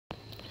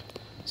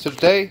So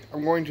today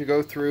I'm going to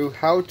go through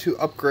how to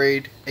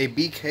upgrade a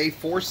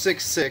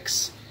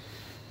BK466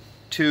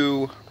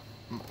 to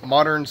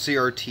modern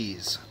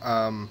CRTs,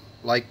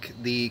 like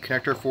the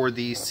connector for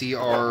the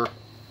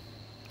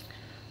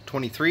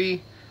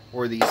CR23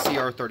 or the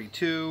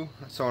CR32,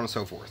 so on and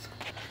so forth.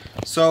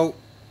 So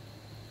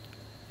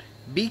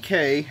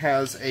BK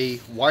has a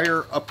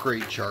wire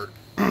upgrade chart,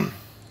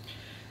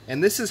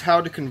 and this is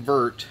how to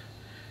convert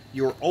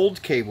your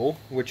old cable,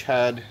 which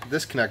had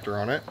this connector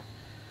on it,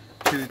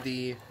 to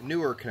the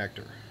newer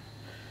connector.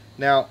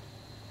 Now,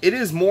 it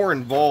is more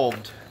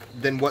involved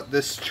than what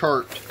this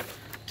chart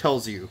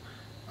tells you.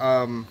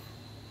 There's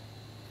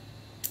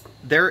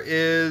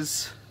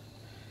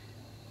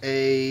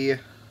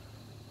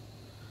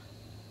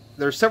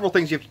several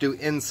things you have to do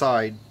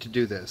inside to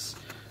do this.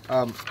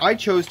 I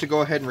chose to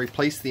go ahead and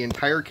replace the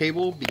entire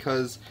cable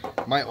because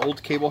my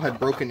old cable had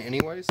broken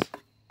anyways,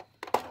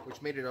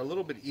 which made it a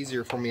little bit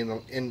easier for me in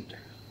the end.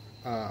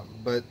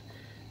 But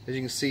as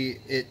you can see,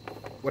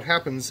 what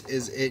happens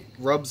is it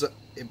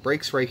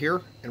breaks right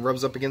here and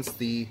rubs up against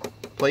the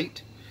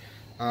plate.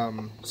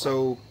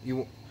 So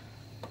you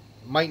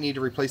might need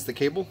to replace the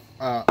cable.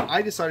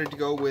 I decided to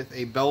go with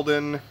a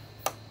Belden.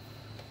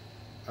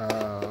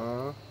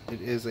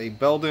 It is a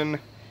Belden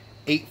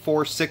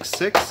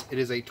 8466. It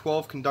is a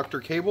 12 conductor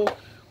cable.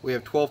 We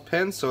have 12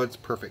 pins, so it's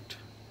perfect.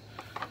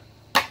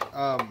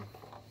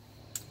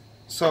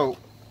 So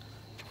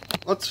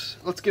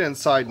let's get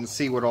inside and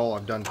see what all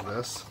I've done to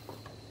this.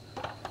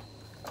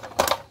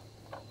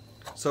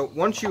 So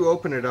once you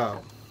open it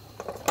up,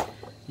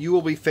 you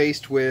will be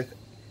faced with,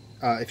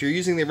 if you're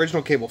using the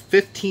original cable,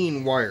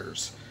 15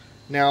 wires.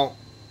 Now,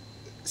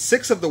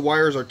 6 of the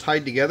wires are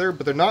tied together,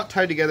 but they're not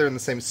tied together in the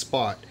same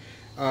spot.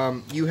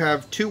 You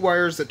have 2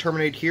 wires that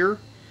terminate here.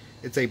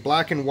 It's a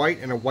black and white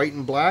and a white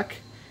and black,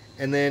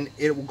 and then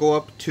it will go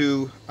up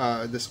to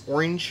this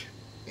orange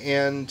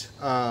and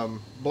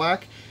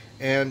black.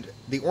 And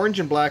the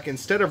orange and black,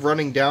 instead of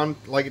running down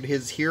like it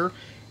is here,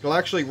 it'll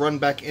actually run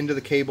back into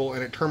the cable,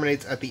 and it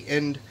terminates at the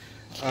end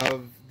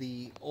of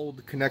the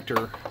old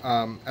connector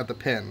at the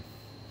pin.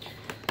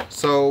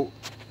 So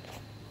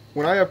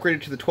when I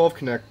upgraded to the 12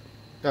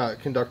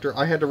 conductor,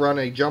 I had to run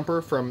a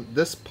jumper from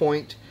this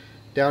point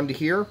down to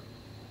here.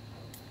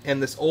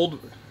 And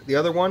the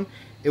other one,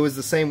 it was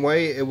the same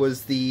way. It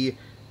was the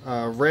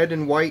red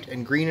and white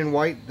and green and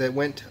white that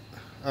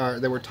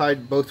were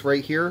tied both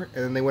right here,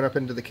 and then they went up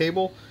into the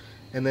cable.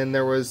 And then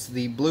there was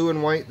the blue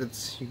and white.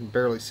 You can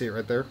barely see it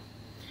right there.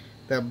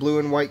 That blue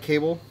and white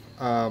cable,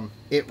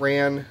 it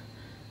ran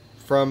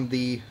from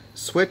the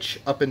switch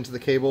up into the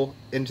cable,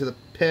 into the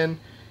pin,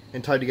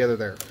 and tied together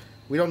there.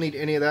 We don't need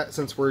any of that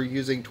since we're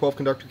using 12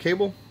 conductor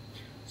cable.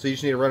 So you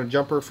just need to run a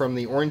jumper from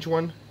the orange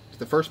one to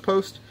the first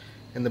post,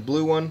 and the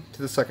blue one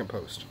to the second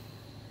post.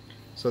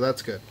 So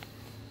that's good.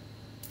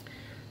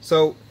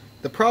 So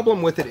the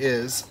problem with it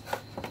is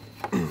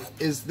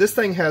this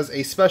thing has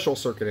a special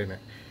circuit in it.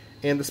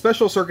 And the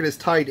special circuit is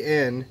tied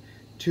in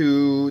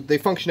to the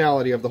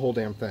functionality of the whole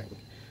damn thing.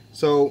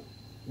 So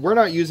we're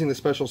not using the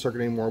special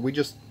circuit anymore. We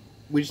just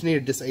need to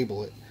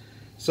disable it.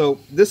 So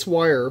this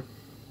wire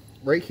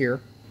right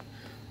here,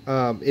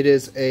 it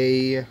is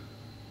a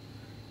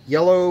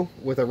yellow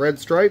with a red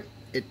stripe.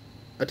 It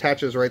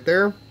attaches right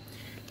there,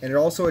 and it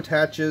also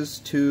attaches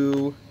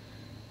to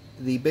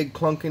the big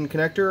clunking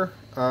connector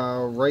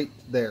right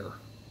there.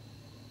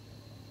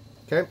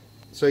 Okay,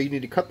 so you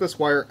need to cut this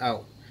wire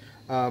out.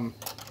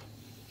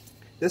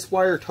 This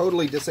wire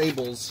totally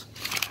disables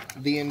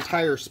the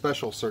entire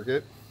special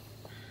circuit.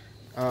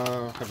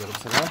 Have that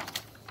upside down.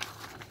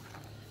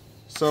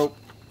 So,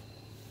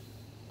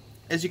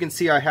 as you can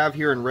see, I have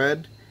here in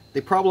red.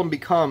 The problem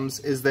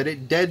is that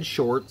it dead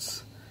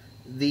shorts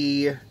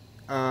the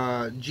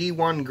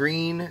G1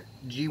 green,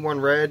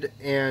 G1 red,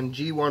 and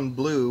G1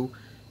 blue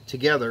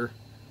together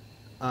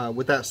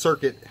with that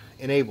circuit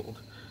enabled.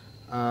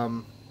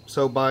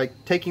 So by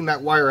taking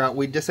that wire out,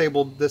 we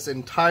disabled this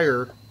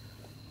entire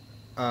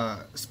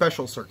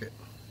special circuit,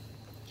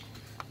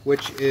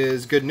 which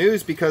is good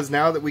news because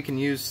now that we can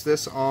use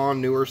this on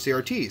newer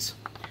CRTs.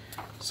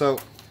 So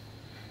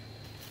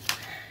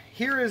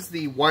here is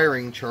the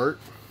wiring chart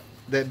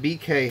that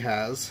BK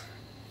has,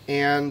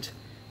 and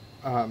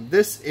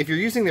if you're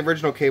using the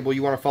original cable,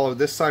 you want to follow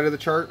this side of the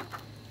chart.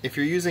 If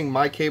you're using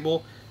my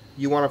cable,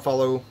 you want to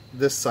follow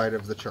this side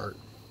of the chart.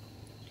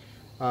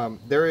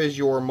 There is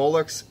your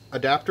Molex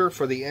adapter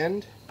for the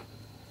end,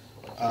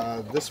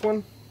 this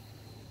one,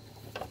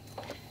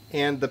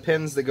 and the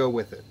pins that go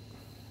with it.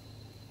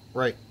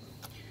 Right.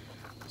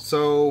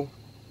 So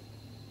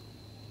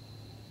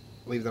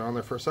leave that on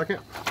there for a second.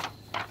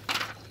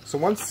 So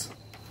once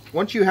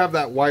you have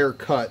that wire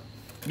cut,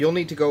 you'll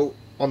need to go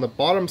on the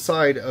bottom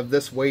side of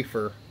this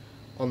wafer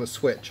on the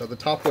switch, on the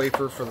top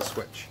wafer for the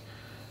switch.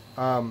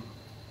 And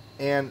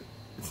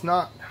it's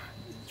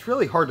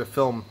really hard to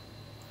film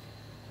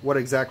what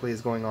exactly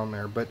is going on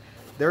there, but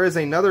there is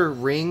another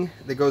ring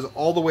that goes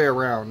all the way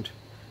around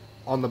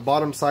on the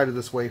bottom side of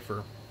this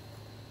wafer.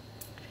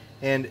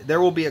 And there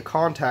will be a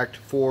contact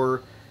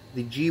for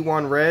the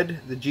G1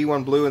 red, the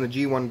G1 blue, and the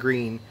G1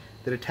 green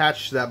that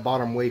attach to that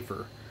bottom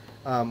wafer.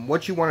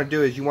 What you want to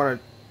do is you want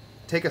to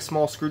take a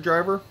small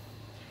screwdriver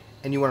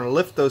and you want to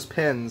lift those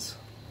pins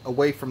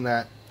away from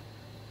that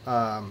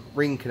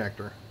ring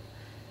connector.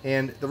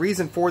 And the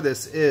reason for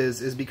this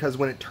is because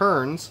when it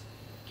turns,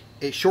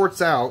 it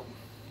shorts out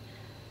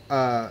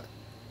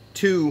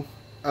two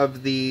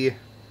of the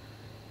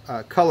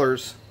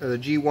colors, the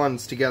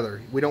G1s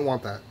together. We don't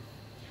want that.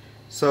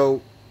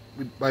 So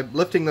by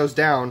lifting those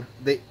down,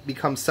 they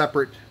become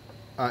separate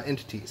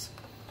entities,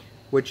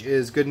 which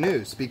is good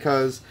news,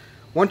 because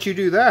once you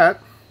do that,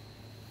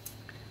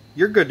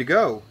 you're good to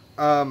go.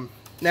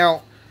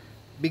 Now,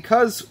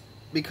 because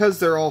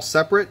they're all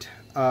separate,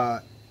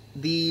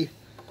 the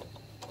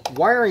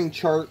wiring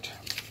chart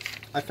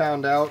I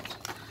found out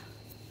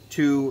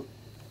to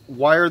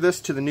wire this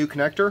to the new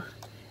connector,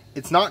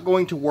 it's not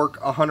going to work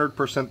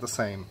 100% the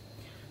same.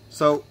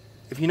 So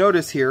if you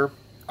notice here,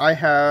 I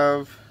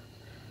have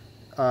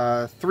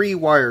 3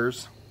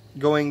 wires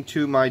going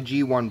to my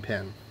G1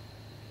 pin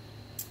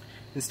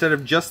instead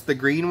of just the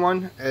green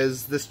one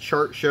as this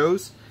chart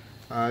shows.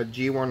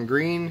 G1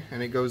 green,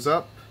 and it goes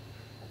up,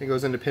 it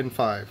goes into pin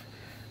 5.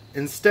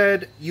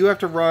 Instead, you have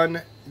to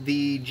run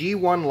the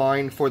G1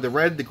 line for the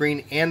red, the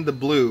green, and the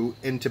blue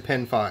into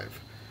pin 5.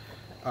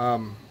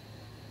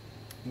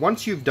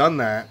 Once you've done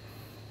that,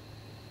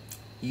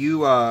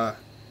 you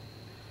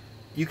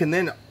can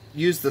then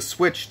use the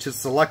switch to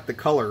select the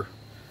color,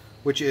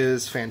 which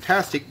is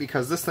fantastic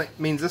because this thing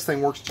means this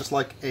thing works just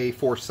like a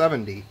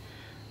 470.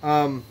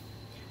 Now,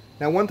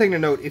 one thing to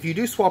note, if you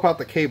do swap out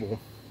the cable,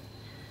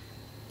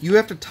 you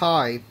have to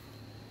tie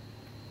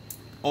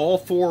all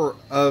 4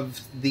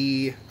 of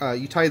the,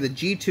 you tie the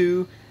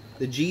G2,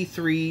 the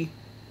G3,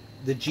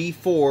 the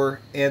G4,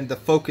 and the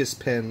focus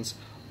pins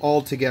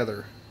all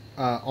together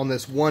on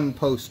this one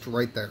post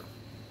right there.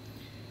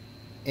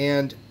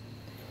 And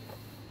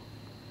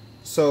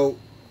so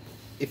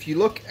if you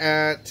look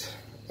at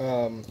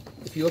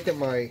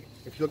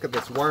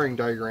this wiring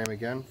diagram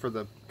again for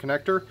the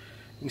connector, you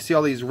can see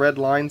all these red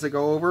lines that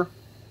go over.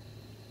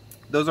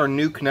 Those are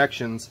new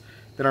connections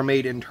that are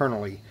made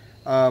internally.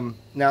 Now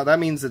that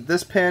means that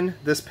this pin,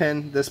 this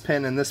pin, this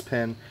pin, and this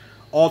pin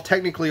all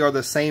technically are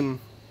the same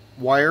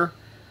wire,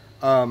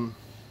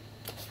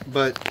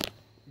 but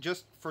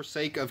just for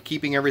sake of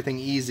keeping everything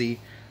easy,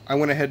 I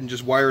went ahead and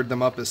just wired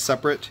them up as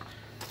separate.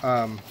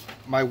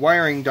 My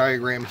wiring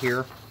diagram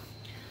here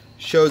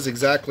shows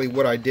exactly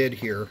what I did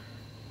here.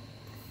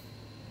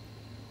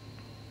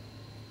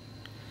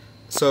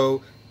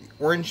 So the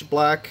orange,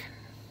 black,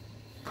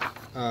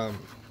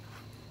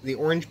 and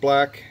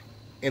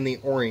the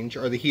orange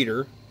are the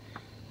heater.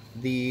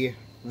 The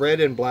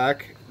red and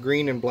black,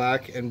 green and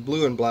black, and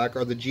blue and black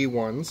are the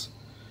G1s.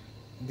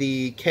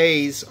 The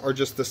Ks are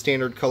just the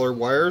standard color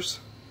wires.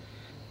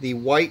 The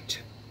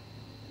white,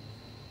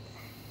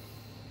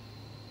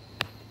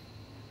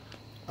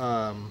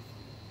 oh,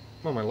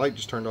 my light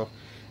just turned off.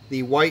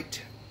 The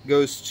white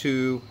goes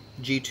to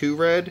G2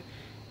 red.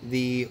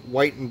 The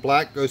white and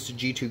black goes to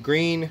G2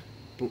 green.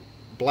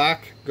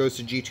 Black goes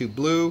to G2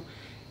 blue.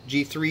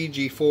 G3,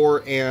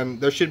 G4, and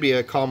there should be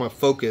a comma,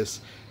 focus,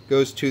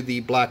 goes to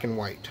the black and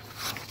white.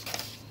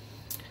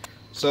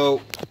 So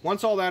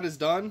once all that is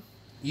done,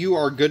 you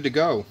are good to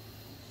go.